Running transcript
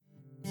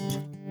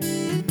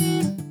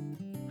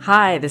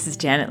Hi, this is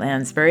Janet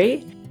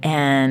Lansbury,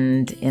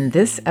 and in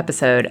this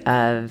episode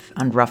of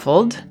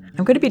Unruffled,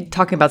 I'm going to be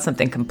talking about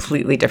something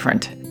completely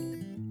different.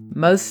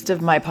 Most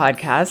of my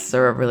podcasts,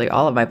 or really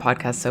all of my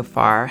podcasts so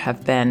far,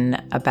 have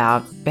been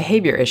about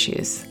behavior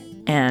issues.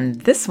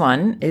 And this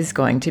one is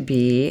going to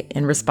be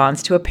in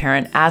response to a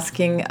parent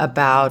asking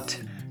about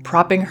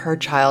propping her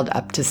child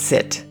up to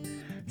sit.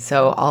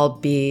 So I'll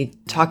be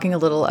talking a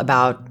little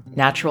about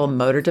natural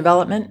motor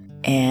development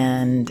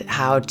and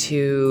how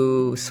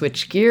to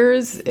switch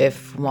gears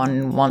if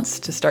one wants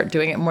to start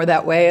doing it more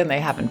that way and they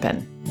haven't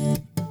been.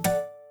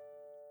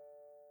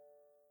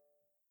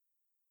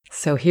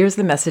 So here's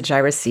the message I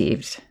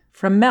received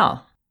from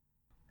Mel.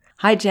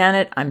 Hi,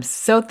 Janet. I'm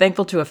so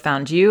thankful to have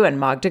found you and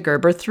Magda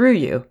Gerber through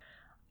you.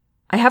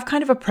 I have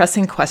kind of a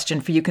pressing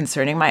question for you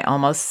concerning my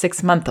almost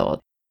 6-month-old.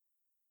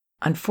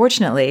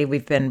 Unfortunately,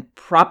 we've been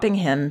propping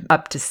him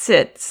up to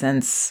sit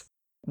since,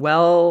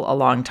 well, a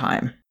long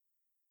time.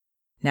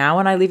 Now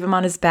when I leave him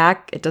on his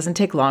back, it doesn't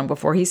take long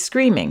before he's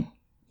screaming,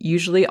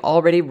 usually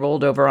already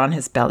rolled over on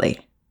his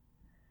belly.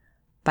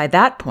 By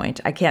that point,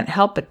 I can't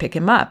help but pick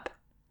him up.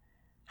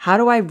 How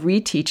do I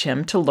reteach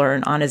him to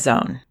learn on his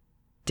own?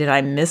 Did I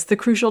miss the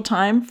crucial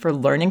time for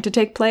learning to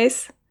take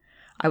place?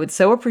 I would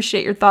so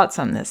appreciate your thoughts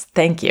on this.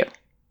 Thank you.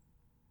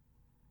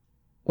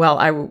 Well,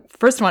 I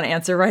first want to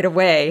answer right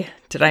away,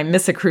 did I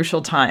miss a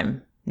crucial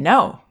time?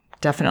 No,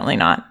 definitely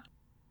not.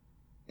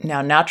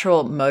 Now,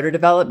 natural motor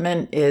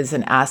development is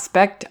an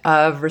aspect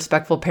of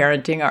respectful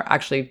parenting, or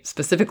actually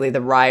specifically the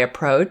RIE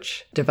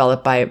approach,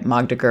 developed by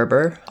Magda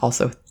Gerber,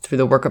 also through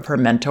the work of her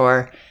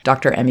mentor,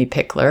 Dr. Emmy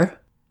Pickler.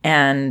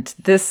 And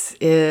this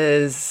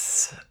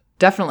is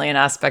definitely an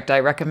aspect I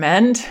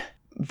recommend,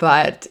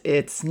 but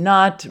it's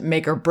not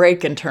make or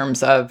break in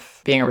terms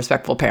of being a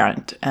respectful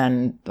parent.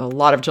 And a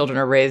lot of children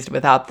are raised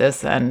without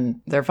this, and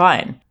they're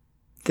fine.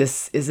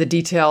 This is a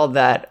detail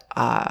that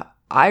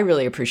I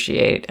really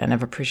appreciate and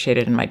have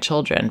appreciated in my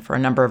children for a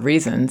number of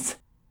reasons.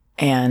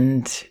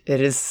 And it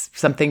is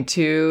something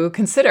to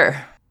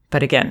consider,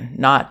 but again,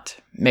 not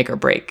make or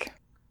break.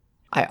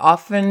 I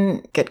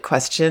often get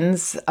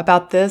questions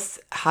about this.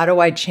 How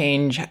do I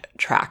change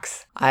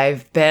tracks?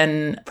 I've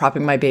been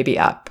propping my baby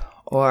up,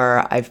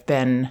 or I've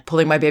been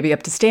pulling my baby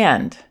up to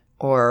stand,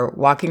 or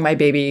walking my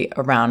baby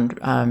around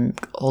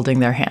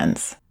holding their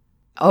hands.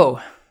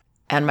 Oh,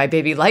 and my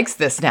baby likes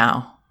this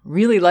now,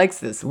 really likes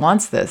this,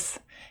 wants this.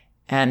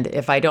 And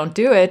if I don't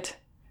do it,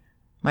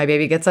 my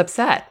baby gets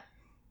upset.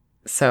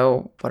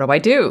 So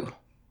what do?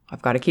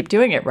 I've got to keep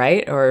doing it,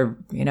 right? Or,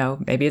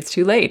 maybe it's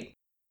too late.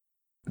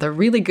 The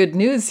really good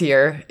news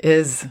here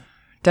is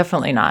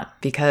definitely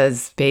not,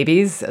 because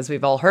babies, as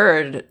we've all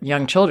heard,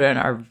 young children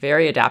are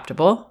very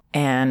adaptable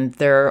and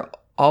they're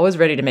always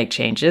ready to make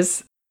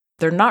changes.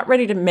 They're not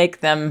ready to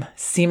make them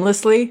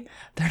seamlessly.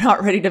 They're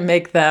not ready to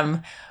make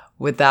them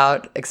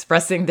without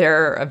expressing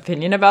their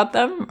opinion about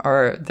them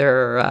or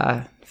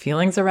their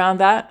feelings around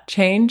that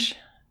change.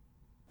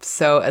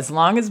 So as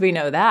long as we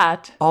know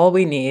that, all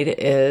we need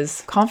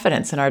is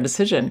confidence in our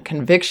decision,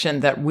 conviction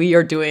that we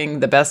are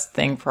doing the best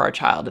thing for our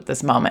child at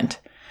this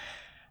moment.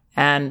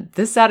 And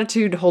this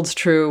attitude holds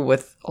true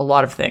with a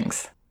lot of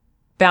things.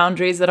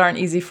 Boundaries that aren't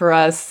easy for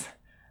us,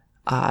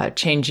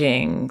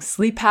 changing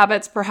sleep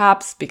habits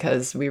perhaps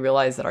because we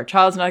realize that our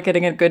child's not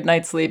getting a good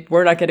night's sleep,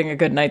 we're not getting a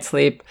good night's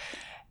sleep,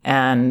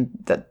 and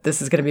that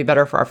this is going to be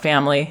better for our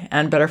family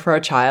and better for our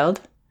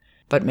child,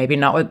 but maybe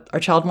not what our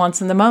child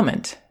wants in the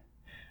moment.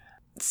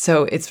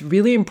 So it's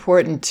really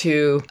important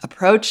to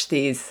approach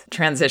these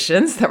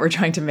transitions that we're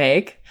trying to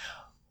make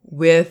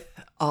with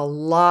a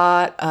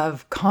lot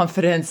of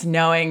confidence,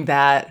 knowing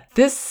that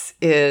this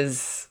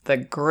is the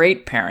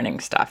great parenting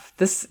stuff.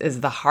 This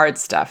is the hard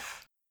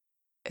stuff.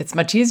 It's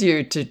much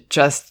easier to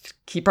just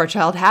keep our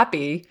child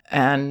happy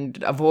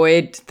and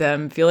avoid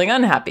them feeling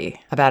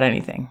unhappy about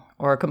anything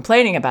or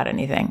complaining about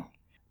anything.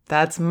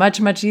 That's much,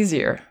 much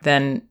easier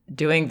than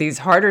doing these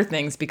harder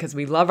things because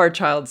we love our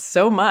child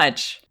so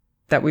much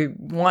that we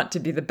want to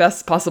be the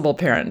best possible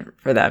parent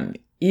for them,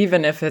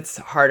 even if it's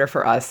harder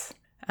for us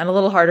and a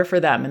little harder for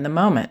them in the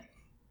moment.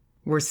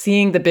 We're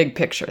seeing the big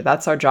picture.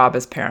 That's our job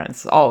as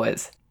parents,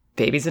 always.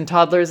 Babies and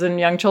toddlers and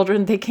young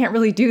children, they can't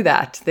really do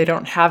that. They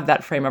don't have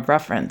that frame of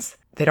reference.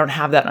 They don't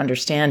have that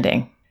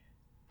understanding.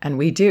 And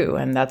we do,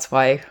 and that's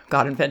why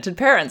God invented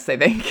parents, they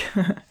think.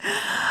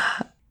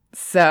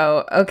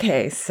 So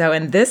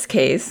in this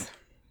case,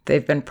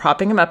 they've been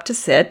propping him up to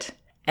sit.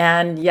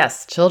 And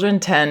yes, children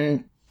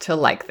tend to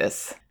like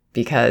this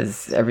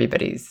because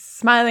everybody's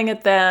smiling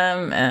at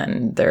them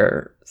and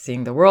they're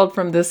seeing the world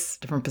from this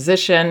different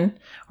position.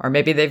 Or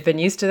maybe they've been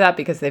used to that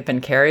because they've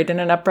been carried in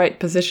an upright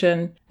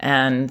position.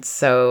 And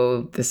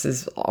so this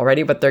is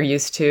already what they're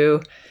used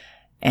to.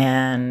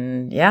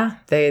 And yeah,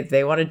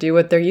 they want to do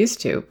what they're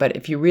used to. But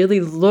if you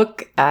really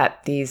look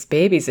at these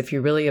babies, if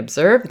you really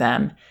observe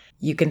them,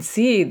 you can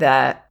see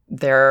that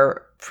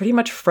they're pretty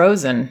much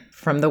frozen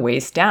from the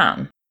waist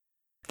down.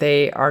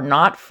 They are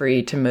not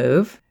free to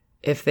move.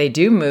 If they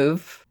do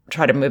move,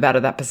 try to move out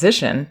of that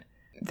position,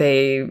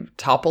 they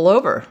topple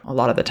over a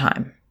lot of the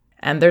time.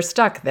 and they're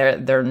stuck.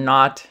 They're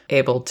not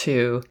able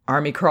to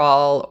army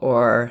crawl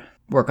or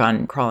work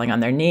on crawling on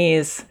their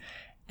knees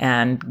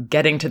and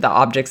getting to the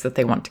objects that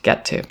they want to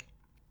get to.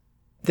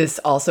 This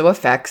also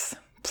affects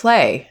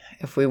play.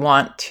 If we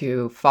want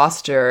to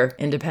foster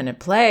independent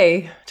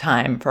play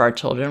time for our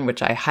children,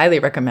 which I highly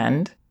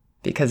recommend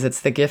because it's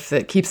the gift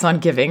that keeps on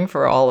giving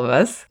for all of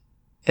us,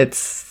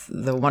 it's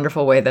the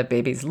wonderful way that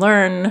babies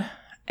learn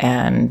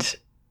and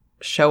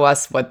show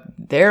us what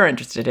they're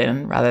interested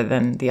in rather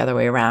than the other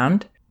way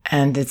around.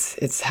 And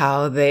it's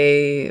how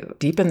they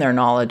deepen their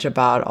knowledge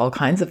about all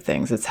kinds of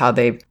things. It's how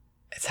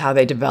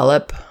they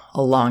develop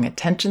a long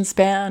attention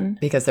span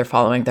because they're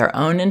following their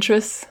own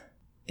interests.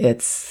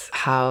 It's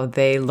how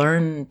they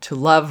learn to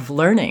love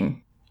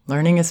learning.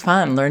 Learning is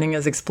fun. Learning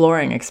is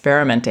exploring,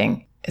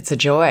 experimenting. It's a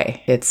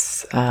joy.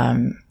 It's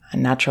a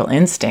natural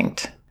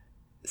instinct.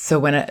 So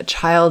when a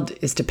child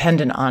is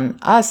dependent on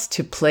us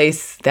to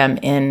place them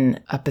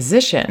in a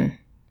position,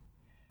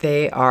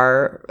 they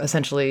are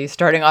essentially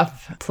starting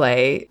off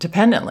play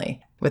dependently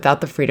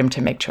without the freedom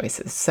to make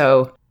choices.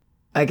 So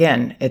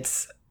again,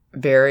 it's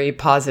very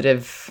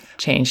positive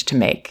change to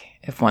make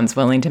if one's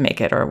willing to make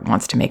it or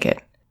wants to make it.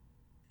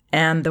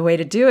 And the way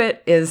to do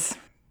it is,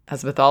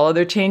 as with all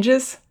other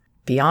changes,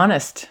 be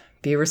honest,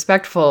 be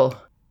respectful,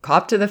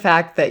 cop to the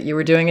fact that you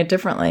were doing it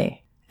differently.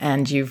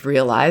 And you've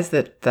realized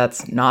that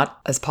that's not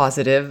as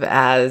positive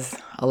as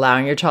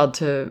allowing your child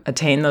to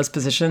attain those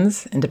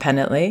positions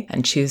independently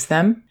and choose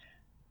them.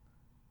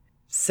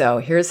 So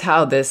here's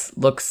how this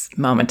looks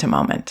moment to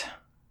moment.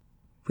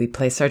 We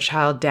place our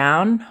child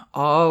down,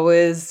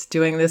 always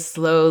doing this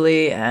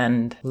slowly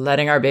and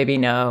letting our baby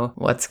know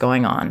what's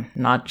going on,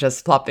 not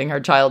just plopping our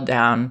child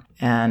down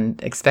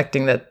and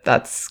expecting that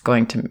that's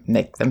going to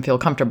make them feel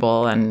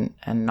comfortable and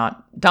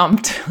not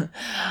dumped.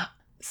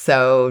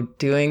 So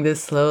doing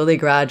this slowly,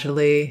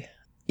 gradually,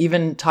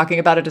 even talking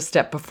about it a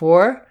step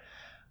before.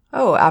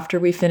 Oh, after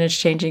we finish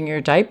changing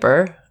your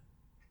diaper,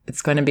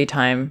 it's going to be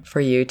time for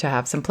you to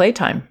have some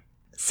playtime.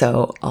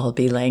 So I'll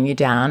be laying you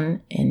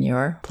down in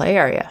your play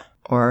area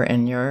or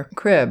in your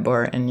crib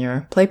or in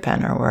your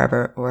playpen or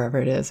wherever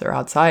it is, or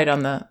outside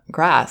on the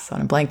grass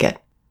on a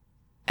blanket.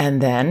 And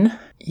then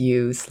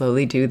you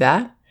slowly do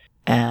that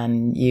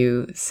and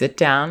you sit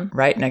down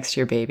right next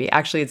to your baby.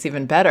 Actually, it's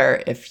even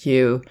better if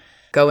you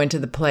go into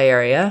the play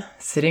area,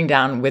 sitting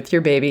down with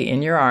your baby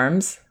in your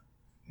arms,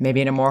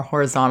 maybe in a more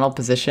horizontal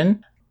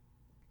position.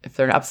 If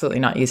they're absolutely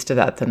not used to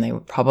that, then they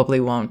probably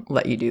won't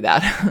let you do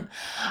that.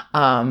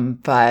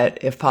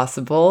 But if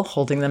possible,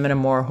 holding them in a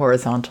more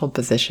horizontal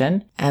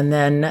position and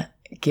then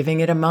giving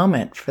it a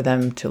moment for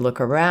them to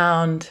look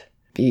around,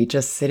 be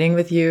just sitting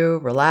with you,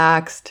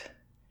 relaxed,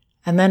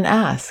 and then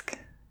ask,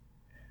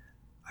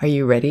 are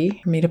you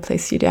ready for me to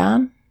place you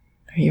down?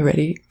 Are you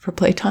ready for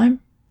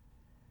playtime?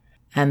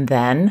 And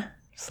then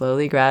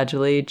slowly,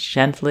 gradually,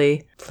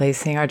 gently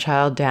placing our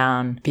child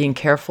down, being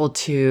careful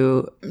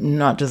to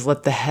not just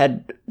let the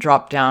head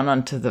drop down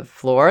onto the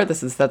floor.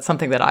 That's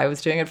something that I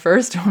was doing at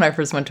first when I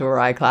first went to a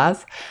RI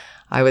class.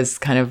 I was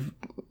kind of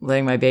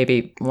letting my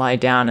baby lie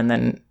down and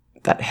then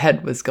that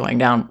head was going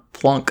down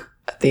plunk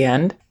at the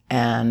end.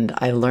 And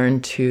I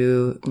learned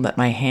to let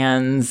my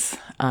hands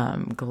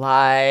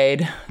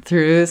glide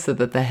through so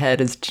that the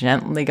head is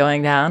gently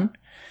going down.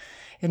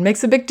 It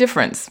makes a big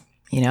difference.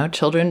 You know,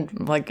 children,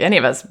 like any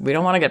of us, we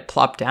don't want to get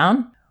plopped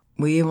down.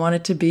 We want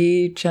it to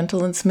be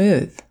gentle and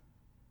smooth.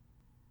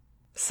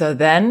 So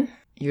then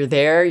you're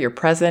there, you're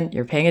present,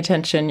 you're paying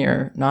attention,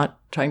 you're not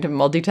trying to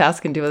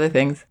multitask and do other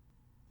things.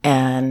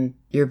 And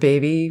your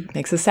baby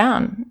makes a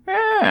sound.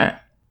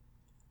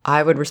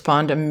 I would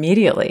respond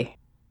immediately.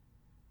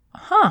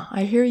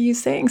 I hear you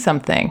saying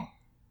something.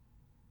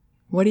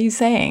 What are you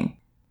saying?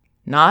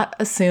 Not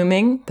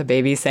assuming the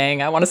baby's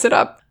saying, I want to sit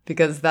up,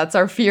 because that's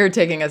our fear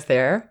taking us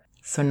there.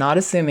 So not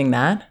assuming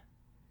that,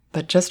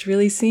 but just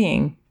really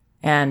seeing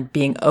and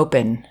being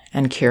open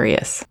and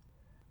curious.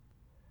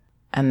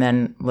 And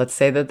then let's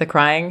say that the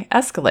crying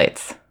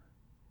escalates.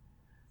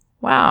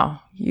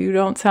 Wow, you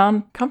don't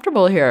sound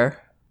comfortable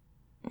here.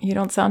 You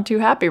don't sound too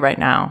happy right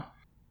now.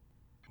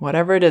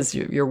 Whatever it is,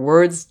 your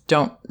words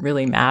don't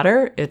really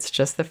matter. It's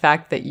just the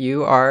fact that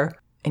you are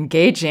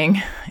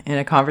engaging in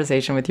a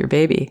conversation with your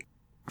baby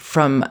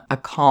from a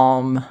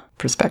calm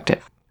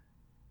perspective,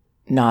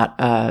 not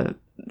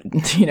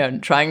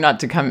trying not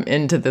to come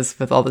into this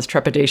with all this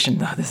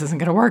trepidation. Oh, this isn't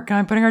going to work.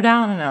 I'm putting her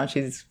down. And now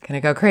she's going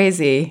to go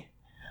crazy.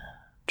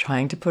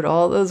 Trying to put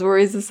all those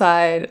worries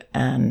aside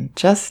and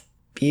just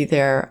be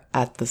there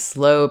at the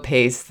slow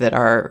pace that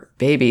our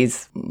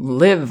babies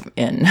live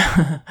in.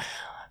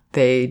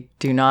 They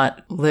do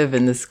not live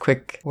in this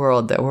quick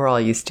world that we're all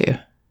used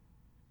to.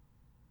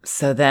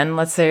 So then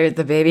let's say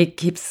the baby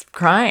keeps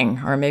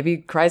crying or maybe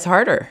cries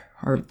harder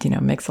or,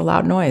 makes a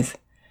loud noise.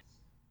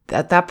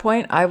 At that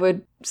point, I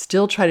would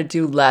still try to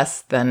do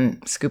less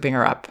than scooping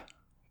her up.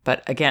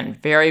 But again,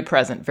 very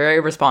present, very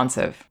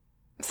responsive.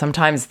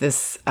 Sometimes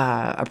this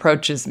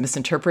approach is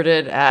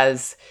misinterpreted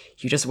as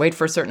you just wait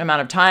for a certain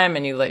amount of time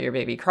and you let your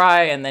baby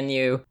cry and then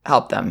you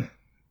help them.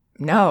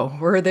 No,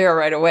 we're there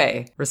right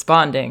away,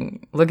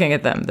 responding, looking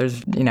at them.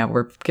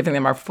 We're giving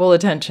them our full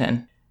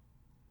attention.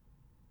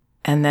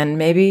 And then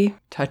maybe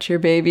touch your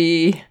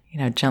baby,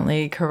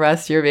 gently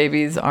caress your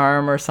baby's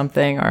arm or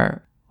something,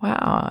 or,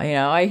 wow,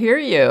 I hear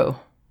you.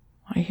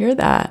 I hear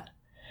that.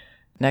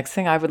 Next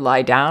thing, I would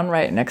lie down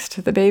right next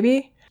to the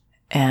baby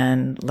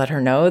and let her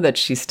know that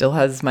she still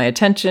has my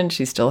attention.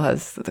 She still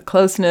has the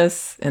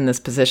closeness in this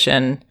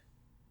position.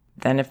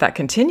 Then if that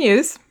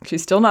continues,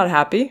 she's still not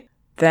happy,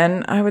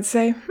 then I would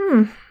say,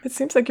 it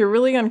seems like you're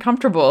really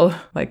uncomfortable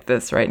like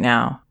this right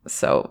now.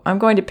 So I'm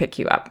going to pick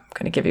you up. I'm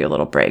going to give you a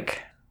little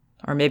break.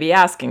 Or maybe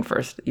asking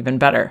first, even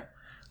better.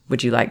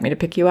 Would you like me to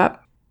pick you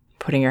up?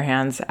 Putting your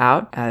hands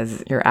out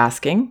as you're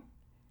asking,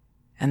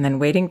 and then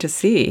waiting to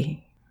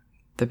see.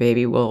 The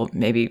baby will,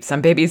 maybe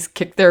some babies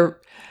kick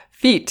their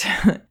feet.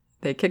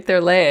 They kick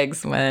their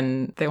legs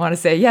when they want to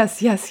say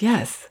yes, yes,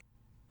 yes.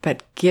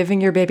 But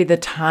giving your baby the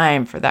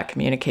time for that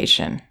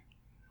communication,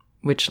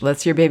 which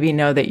lets your baby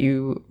know that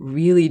you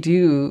really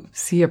do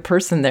see a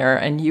person there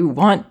and you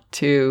want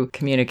to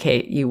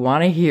communicate. You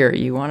want to hear.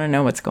 You want to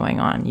know what's going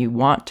on. You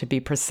want to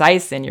be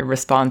precise in your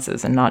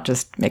responses and not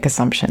just make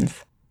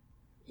assumptions.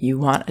 You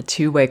want a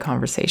two-way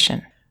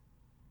conversation.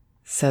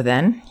 So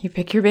then you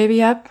pick your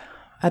baby up.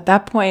 At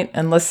that point,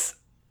 unless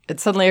it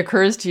suddenly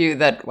occurs to you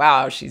that,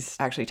 wow, she's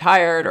actually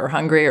tired or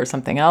hungry or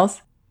something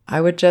else,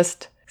 I would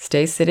just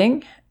stay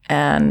sitting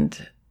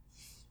and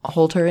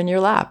hold her in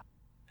your lap,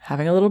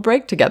 having a little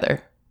break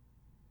together.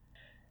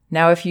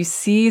 Now, if you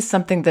see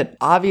something that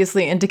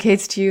obviously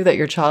indicates to you that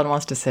your child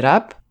wants to sit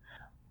up,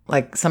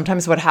 like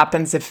sometimes what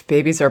happens if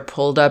babies are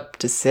pulled up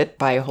to sit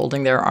by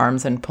holding their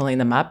arms and pulling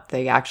them up,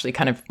 they actually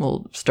kind of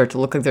will start to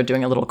look like they're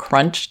doing a little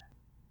crunch.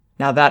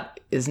 Now, that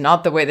is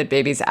not the way that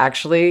babies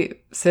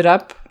actually sit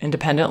up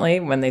independently.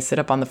 When they sit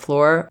up on the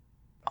floor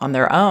on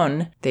their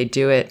own, they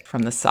do it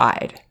from the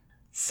side.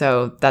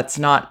 So that's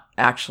not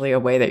actually a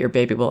way that your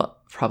baby will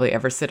probably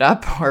ever sit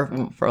up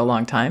or for a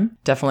long time.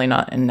 Definitely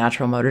not in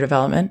natural motor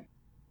development.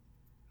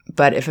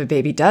 But if a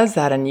baby does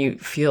that and you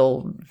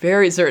feel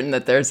very certain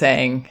that they're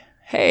saying,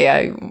 hey,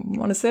 I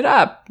want to sit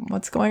up.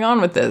 What's going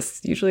on with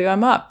this? Usually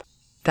I'm up.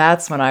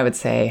 That's when I would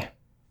say,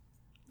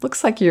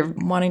 looks like you're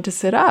wanting to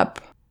sit up.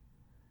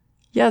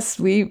 Yes,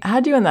 we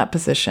had you in that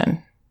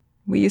position.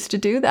 We used to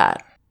do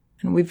that.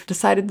 And we've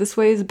decided this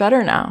way is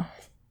better now.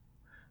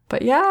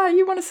 But yeah,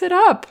 you want to sit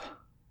up.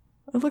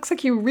 It looks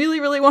like you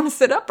really, really want to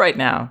sit up right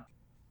now.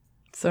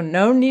 So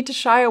no need to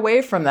shy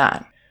away from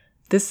that.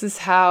 This is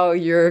how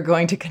you're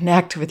going to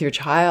connect with your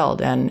child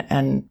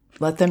and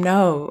let them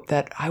know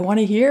that I want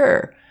to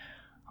hear.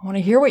 I want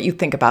to hear what you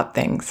think about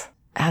things.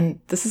 And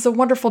this is a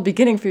wonderful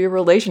beginning for your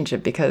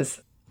relationship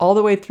because all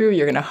the way through,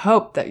 you're going to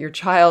hope that your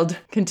child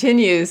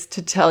continues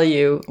to tell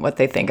you what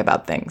they think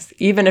about things,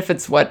 even if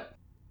it's what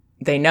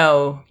they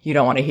know you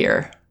don't want to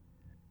hear.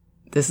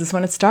 This is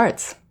when it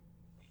starts.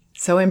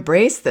 So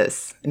embrace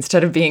this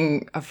instead of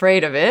being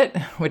afraid of it,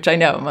 which I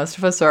know most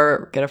of us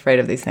get afraid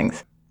of these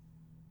things.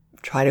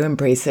 Try to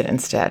embrace it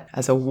instead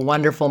as a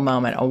wonderful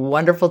moment, a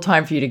wonderful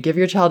time for you to give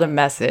your child a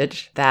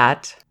message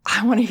that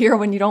I want to hear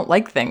when you don't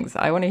like things.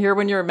 I want to hear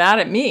when you're mad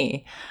at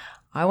me.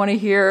 I want to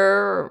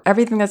hear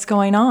everything that's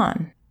going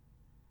on.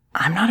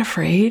 I'm not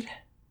afraid.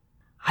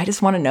 I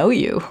just want to know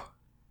you.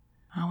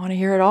 I want to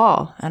hear it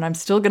all. And I'm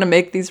still going to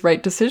make these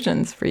right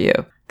decisions for you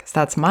because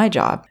that's my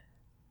job.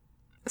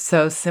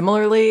 So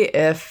similarly,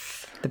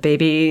 if the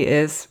baby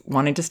is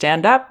wanting to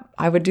stand up,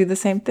 I would do the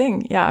same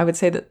thing. Yeah, I would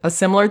say a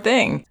similar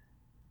thing.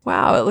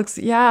 Wow,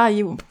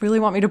 you really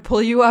want me to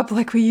pull you up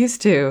like we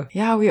used to.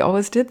 Yeah, we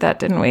always did that,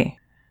 didn't we?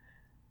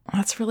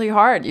 That's really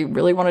hard. You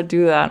really want to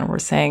do that. And we're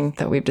saying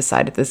that we've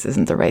decided this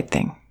isn't the right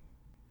thing.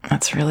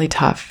 That's really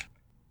tough.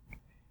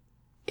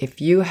 If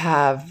you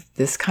have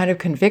this kind of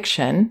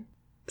conviction,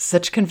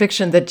 such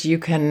conviction that you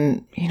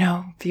can,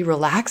 be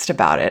relaxed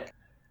about it,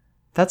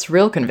 that's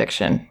real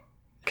conviction.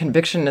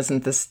 Conviction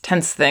isn't this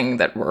tense thing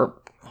that we're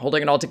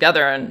holding it all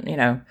together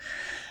and,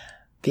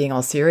 being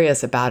all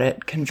serious about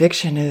it.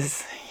 Conviction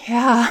is,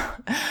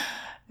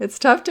 it's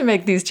tough to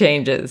make these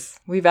changes.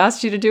 We've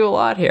asked you to do a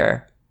lot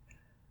here.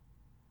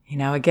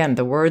 Again,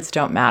 the words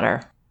don't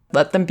matter.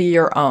 Let them be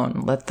your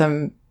own. Let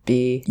them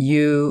be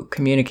you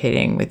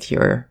communicating with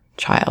your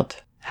child,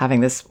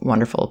 having this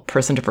wonderful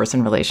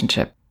person-to-person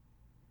relationship.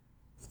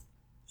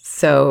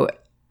 So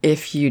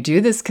if you do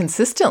this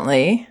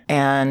consistently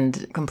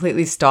and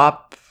completely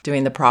stop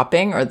doing the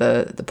propping or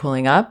the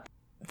pulling up,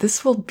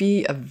 this will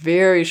be a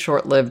very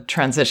short-lived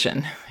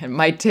transition. It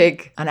might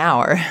take an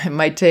hour. It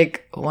might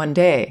take one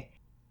day.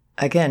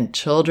 Again,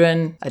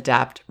 children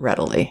adapt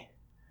readily,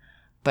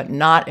 but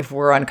not if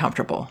we're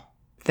uncomfortable.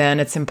 Then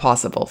it's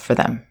impossible for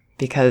them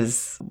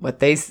because what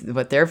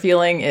they're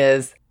feeling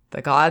is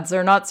the gods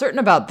are not certain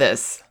about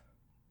this.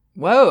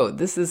 Whoa,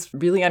 this is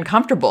really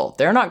uncomfortable.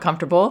 They're not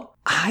comfortable.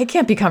 I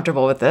can't be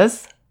comfortable with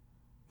this.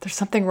 There's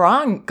something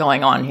wrong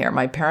going on here.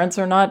 My parents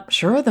are not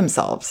sure of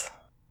themselves.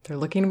 They're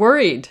looking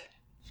worried.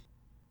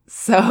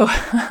 So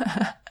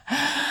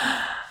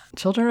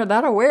children are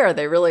that aware.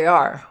 They really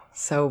are.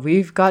 So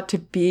we've got to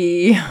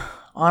be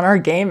on our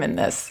game in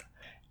this.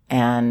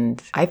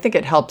 And I think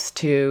it helps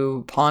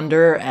to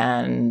ponder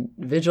and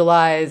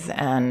visualize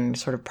and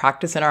sort of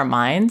practice in our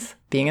minds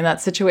being in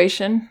that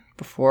situation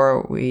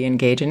before we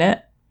engage in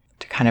it,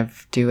 to kind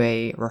of do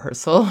a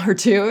rehearsal or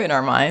two in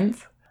our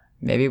minds,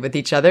 maybe with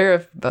each other,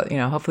 if,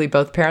 hopefully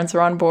both parents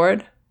are on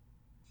board.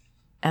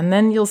 And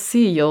then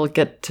you'll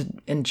get to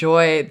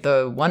enjoy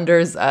the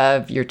wonders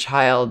of your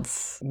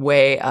child's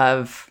way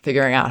of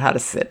figuring out how to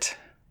sit,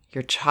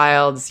 your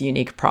child's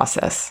unique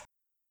process.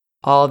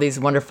 All these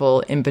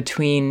wonderful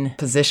in-between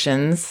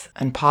positions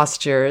and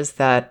postures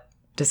that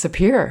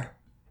disappear.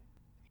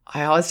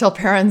 I always tell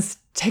parents,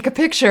 take a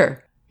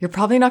picture. You're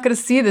probably not going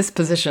to see this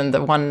position,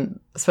 the one,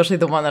 especially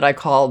the one that I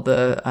call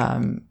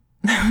the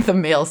the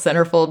male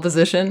centerfold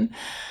position,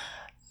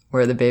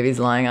 where the baby's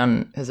lying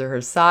on his or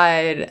her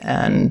side,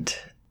 and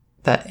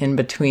that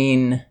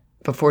in-between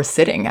before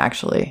sitting,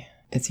 actually.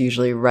 It's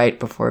usually right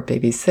before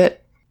babies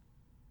sit.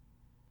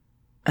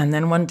 And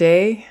then one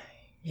day,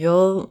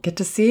 you'll get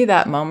to see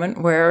that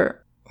moment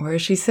where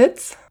she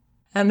sits.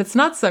 And it's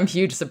not some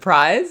huge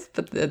surprise,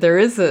 but there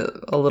is a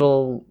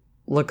little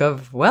look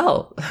of,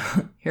 well,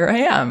 here I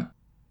am.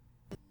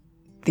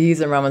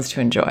 These are moments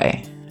to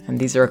enjoy. And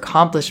these are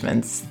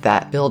accomplishments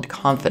that build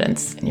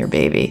confidence in your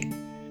baby,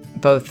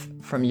 both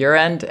from your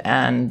end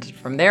and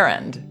from their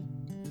end.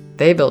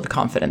 They build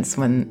confidence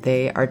when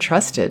they are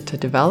trusted to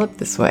develop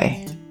this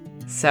way.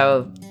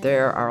 So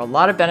there are a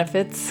lot of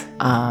benefits,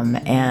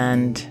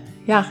 and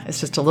yeah, it's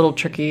just a little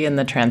tricky in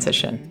the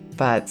transition,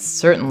 but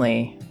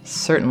certainly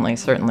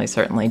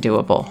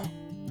doable.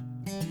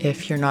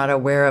 If you're not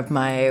aware of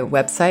my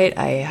website,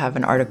 I have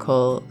an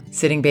article,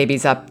 Sitting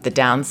Babies Up the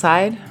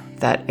Downside,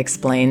 that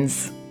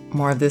explains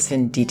more of this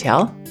in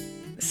detail.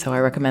 So I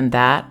recommend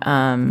that.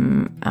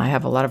 I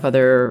have a lot of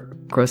other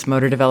gross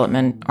motor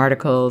development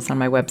articles on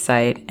my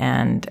website.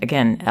 And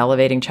again,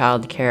 Elevating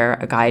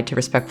Childcare, A Guide to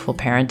Respectful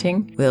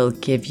Parenting, will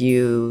give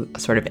you a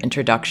sort of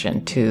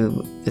introduction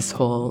to this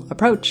whole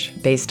approach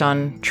based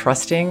on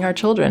trusting our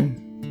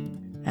children.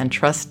 And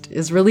trust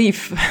is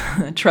relief.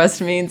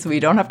 Trust means we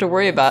don't have to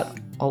worry about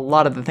a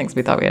lot of the things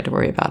we thought we had to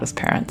worry about as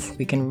parents.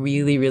 We can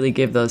really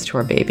give those to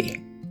our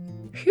baby.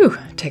 Phew,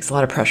 it takes a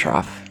lot of pressure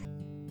off.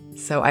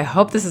 So I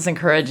hope this is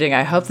encouraging.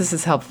 I hope this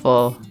is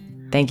helpful.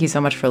 Thank you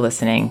so much for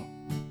listening.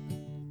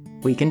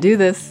 We can do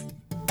this.